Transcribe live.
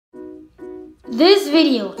This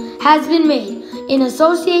video has been made in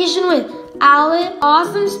association with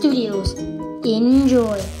AAS Studios.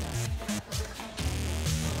 Enjoy.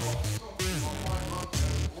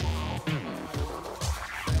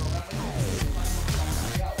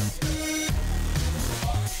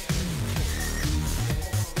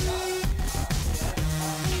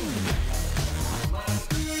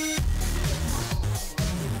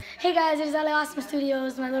 Hey guys, it is AAS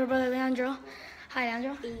Studios, my little brother Leandro. Hi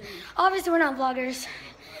Leandro. Obviously we're not vloggers.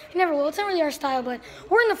 We never will. It's not really our style, but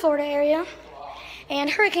we're in the Florida area. And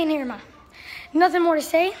Hurricane Irma. Nothing more to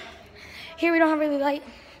say. Here we don't have really light.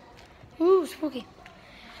 Ooh, spooky.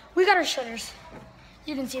 We got our shutters.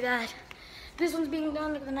 You can see that. This one's being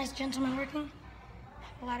done. Look at the nice gentleman working.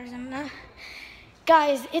 Ladders and that.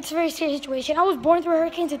 Guys, it's a very serious situation. I was born through a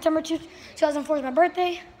hurricane. September 2, 2004 is my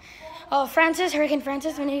birthday. Hurricane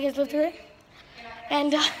Francis, many of you guys lived through it.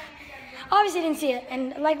 And obviously didn't see it.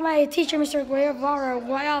 And like my teacher, Mr.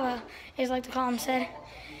 Guayaba, is like to call him, said,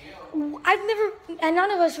 and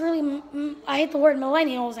none of us really, I hate the word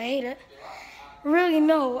millennials, I hate it, really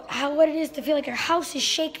know what it is to feel like your house is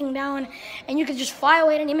shaking down and you could just fly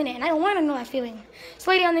away at any minute. And I don't want to know that feeling. This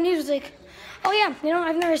lady on the news was like, oh yeah,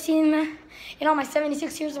 I've never seen, my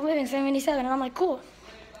 76 years of living, 77. And I'm like, cool.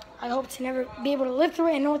 I hope to never be able to live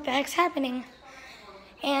through it and know what the heck's happening.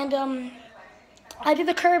 And I did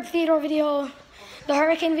the Curb Theodore video, the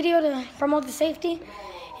hurricane video to promote the safety,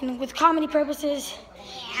 and with comedy purposes.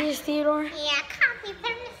 Here's Theodore. Yeah, comedy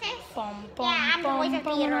purposes. I'm the voice of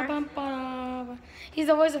Theodore. He's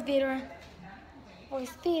the voice of Theodore.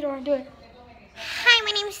 Voice Theodore, do it. Hi,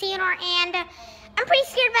 my name is Theodore, and I'm pretty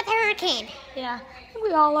scared about the hurricane. Yeah, I think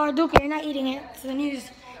we all are. Duque, you're not eating it. It's the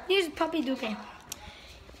news puppy Duque.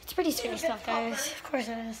 It's pretty scary stuff, guys. Of course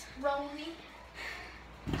it is. I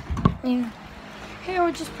mean, here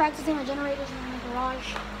we're just practicing our generators in the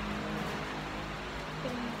garage.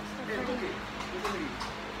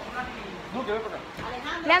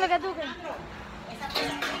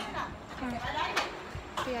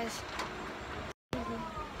 You guys.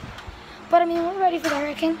 But I mean, we're ready for the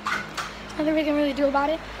hurricane. Nothing we can really do about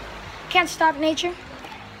it. Can't stop nature.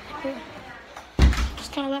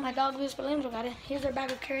 Just kind of let my dog loose, but Leandro got it. Here's our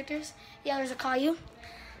bag of characters. Yeah, there's a Caillou.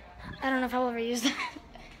 I don't know if I'll ever use that.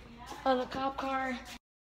 Oh, the cop car.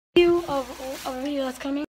 View of a video that's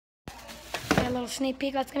coming. A little sneak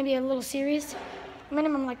peek. That's going to be a little series.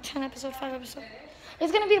 Minimum like 10 episodes, 5 episodes.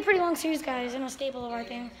 It's going to be a pretty long series, guys, and a staple of our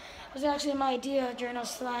thing. It was actually my idea, journal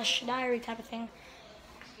 / diary type of thing.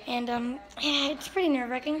 And, yeah, it's pretty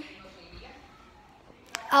nerve-wracking.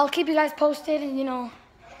 I'll keep you guys posted, and,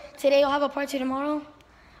 today I'll have a part 2 tomorrow.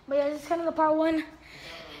 But yeah, this is kind of the part 1.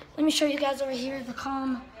 Let me show you guys over here the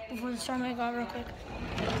calm before the storm. I go real quick.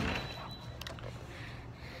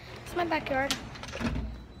 It's my backyard.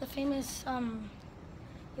 The famous,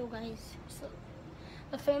 yo guys, so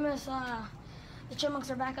the famous, the Chipmunks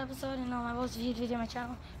Are Back episode, and my most viewed video on my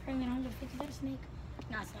channel. Is that a snake?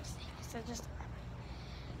 No, it's not a snake. It's just a rabbit.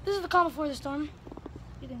 This is the calm before the storm.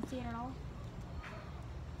 You can see it at all.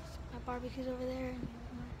 My barbecue's over there.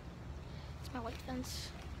 It's my white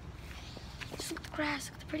fence. Just look at the grass.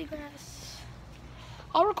 Look at the pretty grass.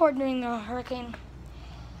 I'll record during the hurricane.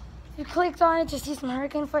 If you clicked on it to see some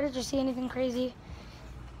hurricane footage or see anything crazy,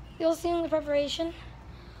 you'll see in the preparation.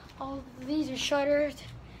 All these are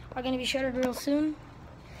going to be shuttered real soon.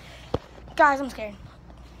 Guys, I'm scared.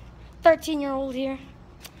 13-year-old here.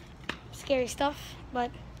 Scary stuff, but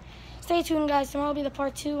stay tuned, guys. Tomorrow will be the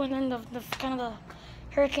part 2, and then the kind of the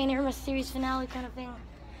Hurricane Irma series finale kind of thing.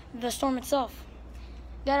 The storm itself.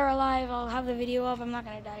 Dead or alive, I'll have the video up. I'm not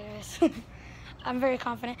going to die, guys. I'm very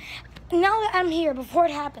confident. Now that I'm here, before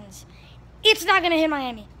it happens, it's not going to hit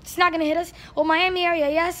Miami. It's not going to hit us. Well, Miami area,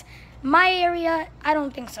 yes. My area, I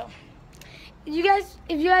don't think so. If you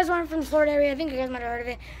guys aren't from the Florida area, I think you guys might have heard of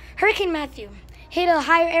it. Hurricane Matthew hit a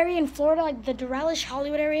higher area in Florida, like the Doral,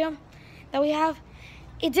 Hollywood area that we have.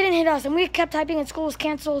 It didn't hit us, and we kept typing and school was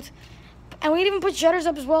canceled. And we even put shutters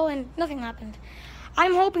up as well, and nothing happened.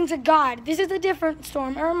 I'm hoping to God, this is a different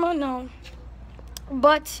storm. Irma, no.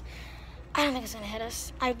 But I don't think it's going to hit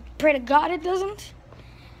us. I pray to God it doesn't.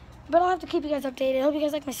 But I'll have to keep you guys updated. I hope you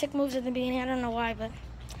guys like my sick moves at the beginning. I don't know why, but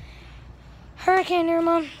Hurricane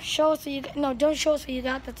Irma, show us what you got. No, don't show us what you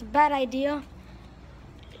got. That's a bad idea.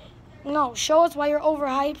 No, show us why you're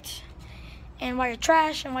overhyped and why you're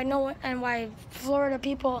trash and why Florida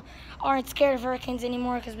people aren't scared of hurricanes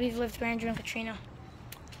anymore because we've lived through Andrew and Katrina.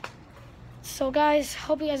 So guys,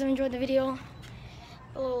 hope you guys have enjoyed the video.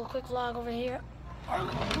 A little quick vlog over here.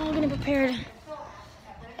 I'm gonna prepare.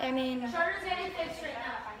 I mean,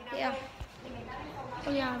 yeah.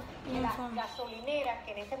 Oh yeah, uniform.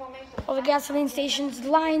 All the gasoline stations,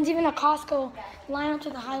 lines, even a Costco line up to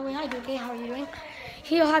the highway. Hi, Duke. How are you doing?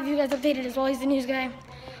 He'll have you guys updated as well. He's the news guy.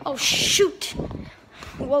 Oh shoot!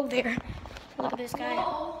 Whoa there. Look at this guy.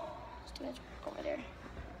 Over there.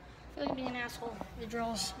 I feel like I'm being an asshole. The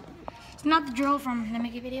drills. It's not the drill from the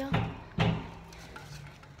Mickey video.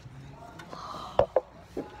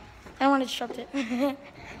 I don't want to disrupt it.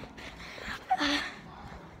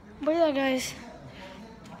 But yeah, guys.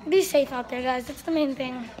 Be safe out there, guys. That's the main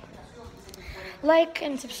thing. Like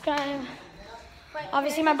and subscribe.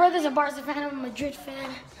 Obviously, my brother's a Barca fan. I'm a Madrid fan.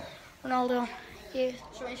 Ronaldo. Yeah.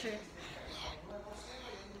 Sure.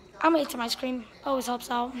 I'm gonna eat some ice cream. Always helps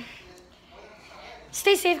out.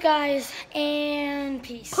 Stay safe, guys, and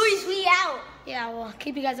peace. Peace, we out. Yeah, well,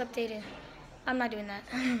 keep you guys updated. I'm not doing that.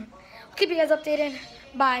 Keep you guys updated.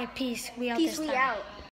 Bye. Peace. We out. Peace, we out.